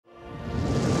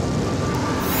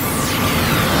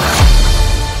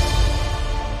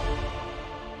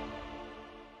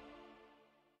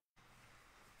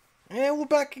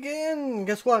back again.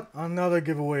 Guess what? Another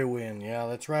giveaway win. Yeah,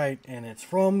 that's right. And it's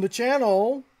from the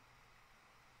channel.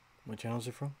 What channel is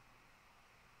it from?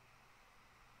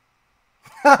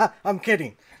 I'm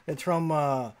kidding. It's from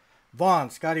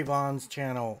Scotty Vaughn's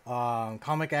channel,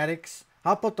 Comic Addicts.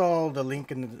 I'll put all the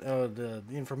link in the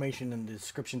information in the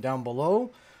description down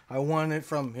below. I won it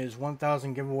from his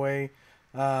 1000 giveaway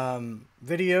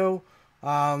video.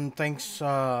 Thanks.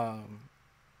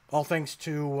 All thanks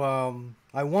to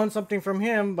I won something from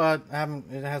him, but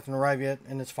it hasn't arrived yet,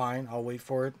 and it's fine. I'll wait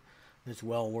for it. It's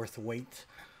well worth the wait.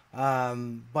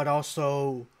 But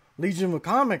also Legion of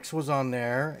Comics was on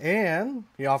there, and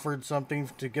he offered something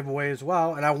to give away as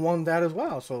well, and I won that as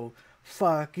well. So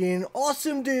fucking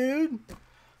awesome, dude.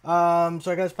 So I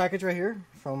got this package right here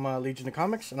from Legion of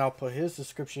Comics, and I'll put his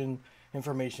description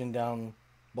information down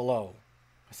below.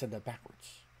 I said that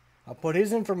backwards. I'll put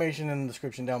his information in the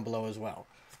description down below as well.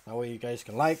 That way you guys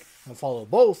can like and follow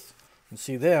both and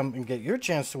see them and get your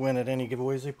chance to win at any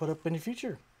giveaways they put up in the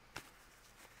future.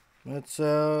 Let's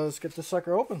get this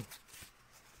sucker open.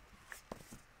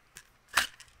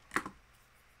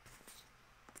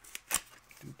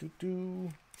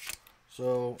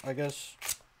 So I guess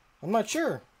I'm not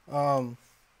sure.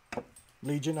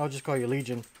 Legion, I'll just call you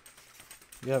Legion.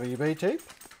 You have eBay tape?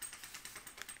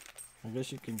 I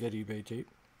guess you can get eBay tape.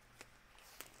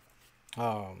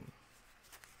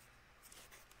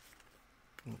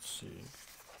 Let's see.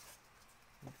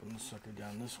 Open the sucker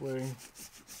down this way.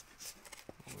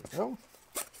 There we go.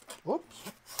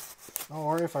 Whoops. Don't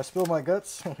worry, if I spill my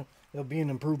guts, it'll be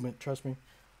an improvement, trust me.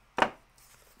 There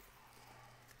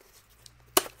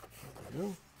we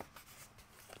go.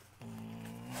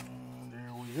 And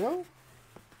there we go.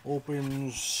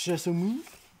 Open sesame.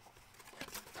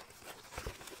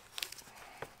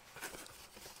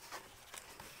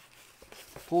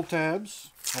 Pull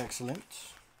tabs. Excellent.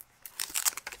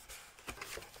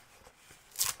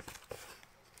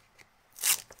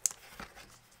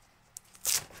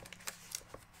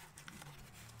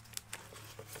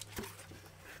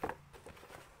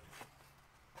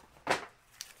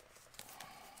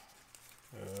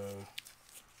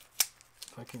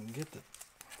 If I can get the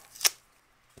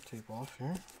tape off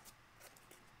here.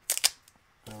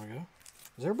 There we go.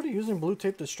 Is everybody using blue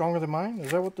tape that's stronger than mine?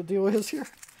 Is that what the deal is here?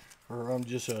 Or I'm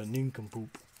just a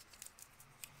nincompoop?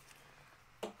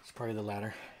 It's probably the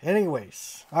latter.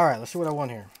 Anyways. Alright, let's see what I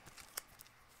want here.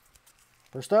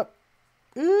 First up.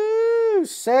 Ooh,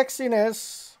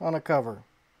 sexiness on a cover.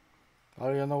 I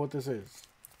don't even know what this is.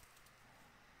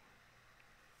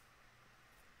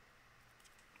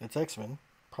 It's X-Men.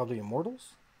 Probably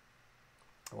Immortals?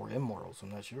 Or Immortals,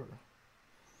 I'm not sure.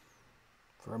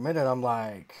 For a minute, I'm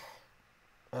like...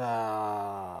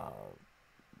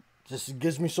 just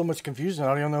gives me so much confusion. I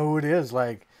don't even know who it is.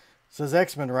 Like, it says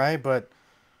X-Men, right? But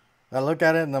I look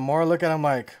at it, and the more I look at it, I'm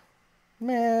like...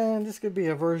 Man, this could be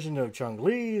a version of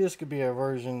Chung-Li. This could be a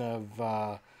version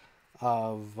of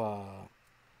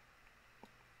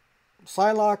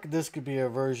Psylocke. This could be a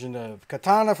version of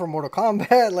Katana from Mortal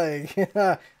Kombat. Like,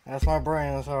 that's my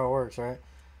brain. That's how it works, right?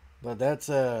 But that's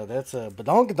a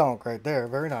badonkadonk right there.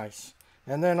 Very nice.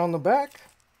 And then on the back,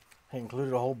 I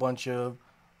included a whole bunch of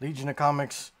Legion of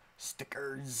Comics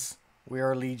stickers. We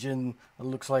are Legion. It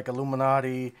looks like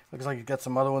Illuminati. Looks like you got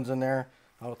some other ones in there.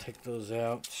 I'll take those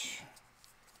out.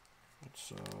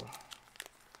 Let's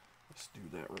do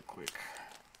that real quick.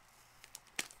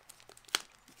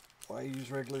 Why use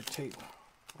regular tape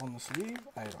on the sleeve?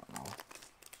 I don't know.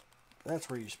 That's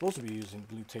where you're supposed to be using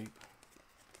blue tape.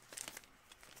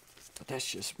 But that's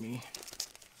just me.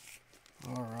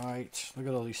 Alright. Look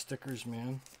at all these stickers,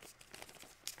 man.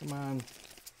 Come on.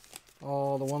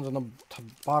 Oh, the ones on the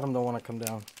bottom don't want to come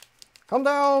down. Come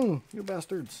down, you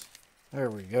bastards. There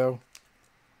we go.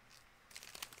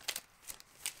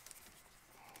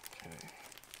 Okay.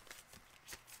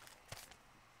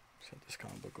 Set this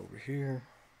comic book over here.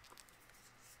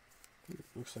 It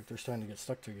looks like they're starting to get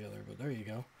stuck together, but there you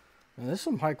go. And there's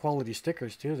some high quality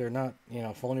stickers too. They're not, you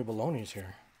know, phony balonies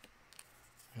here.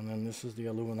 And then this is the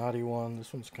Illuminati one.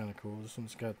 This one's kind of cool. This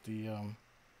one's got the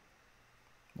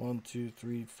 1, 2,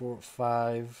 3, 4,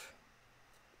 5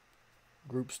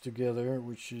 groups together,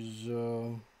 which is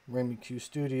Remy Q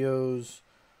Studios,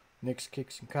 Nick's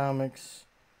Kicks and Comics,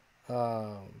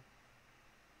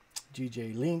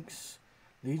 GJ Links,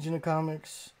 Legion of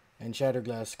Comics, and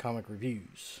Shatterglass Comic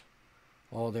Reviews.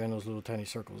 All there in those little tiny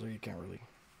circles there. You can't really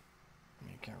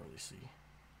see.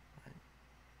 Right.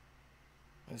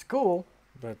 It's cool,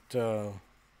 but I'm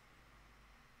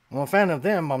a fan of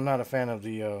them. I'm not a fan of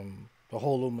the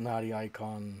whole Illuminati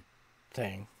icon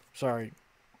thing. Sorry.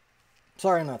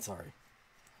 Sorry, not sorry.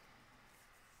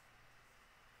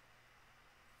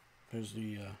 There's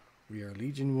the We Are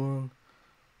Legion one.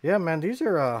 Yeah, man, these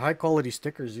are high quality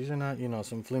stickers. These are not, you know,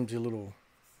 some flimsy little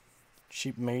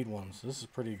cheap made ones. This is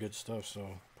pretty good stuff,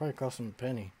 so probably cost them a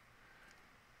penny.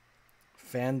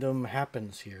 Fandom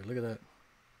happens here. Look at that.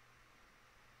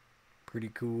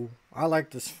 Pretty cool. I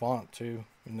like this font too,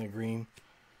 in the green.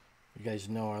 You guys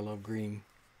know I love green.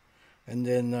 And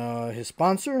then his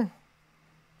sponsor,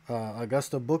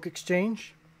 Augusta Book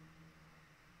Exchange.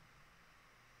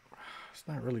 It's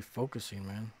not really focusing,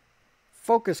 man.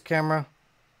 Focus, camera.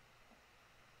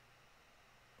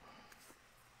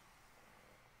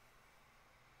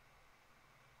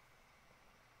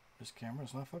 This camera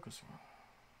is not focusing.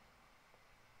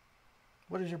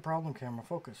 What is your problem, camera?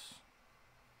 Focus.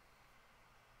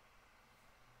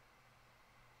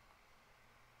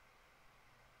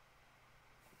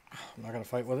 I'm not going to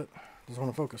fight with it. Just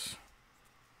want to focus.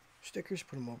 Stickers,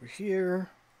 put them over here.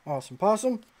 Awesome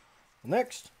possum.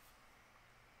 Next.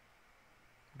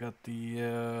 Got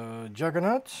the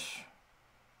Juggernaut.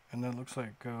 And that looks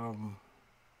like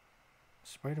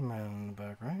Spider-Man in the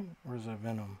back, right? Or is that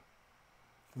Venom?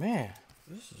 Man,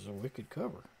 this is a wicked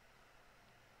cover.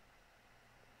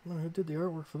 I wonder who did the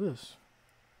artwork for this.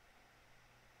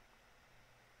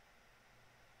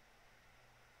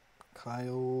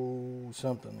 Kyle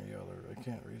something or the other. I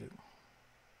can't read it.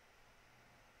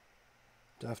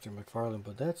 It's after McFarlane,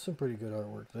 but that's some pretty good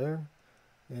artwork there.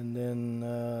 And then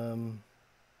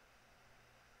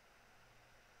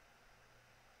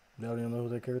I don't even know who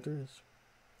that character is.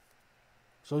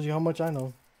 Shows you how much I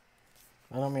know.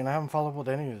 I haven't followed up with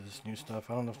any of this new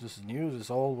stuff. I don't know if this is new, is this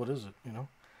old, what is it, you know?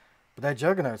 But that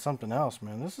Juggernaut is something else,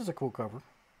 man. This is a cool cover.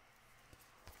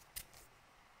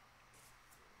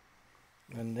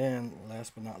 And then,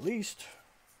 last but not least,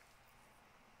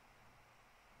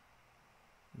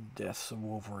 Deaths of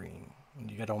Wolverine.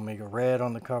 You got Omega Red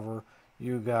on the cover.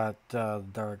 You got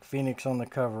Dark Phoenix on the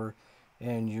cover.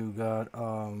 And you got,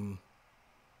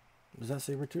 is that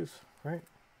Sabretooth, right?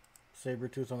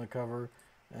 Sabretooth on the cover.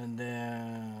 And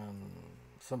then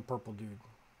some purple dude.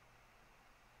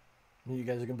 You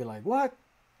guys are going to be like, what?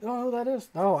 You don't know who that is?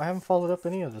 No, I haven't followed up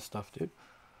any of this stuff, dude.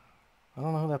 I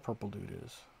don't know who that purple dude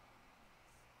is.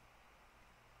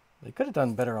 They could have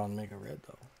done better on Mega Red,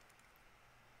 though.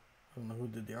 I don't know who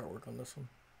did the artwork on this one.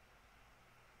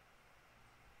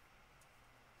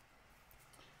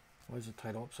 Why is the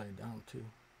title upside down, too?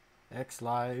 X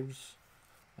Lives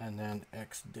and then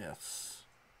X Deaths.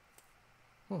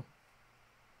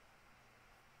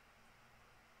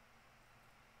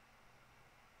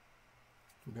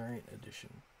 Variant edition.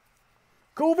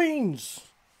 Cool beans!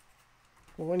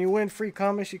 Well, when you win free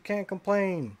comics, you can't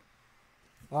complain.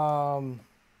 I'm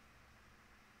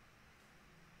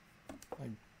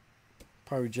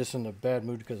probably just in a bad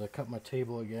mood because I cut my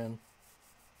table again.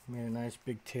 Made a nice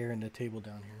big tear in the table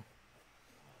down here.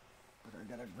 But I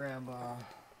gotta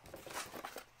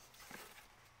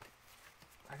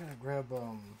grab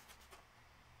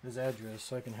his address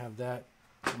so I can have that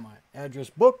in my address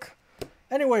book.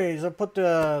 Anyways, I put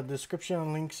the description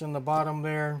and links in the bottom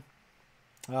there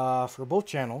for both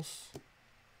channels.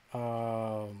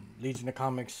 Legion of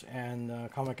Comics and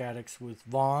Comic Addicts with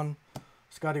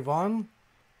Scotty Vaughn.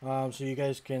 So you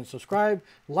guys can subscribe,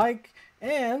 like,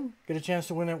 and get a chance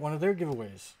to win at one of their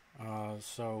giveaways.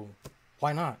 So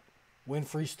why not? Win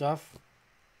free stuff.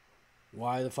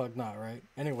 Why the fuck not, right?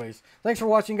 Anyways, thanks for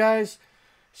watching, guys.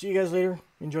 See you guys later.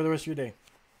 Enjoy the rest of your day.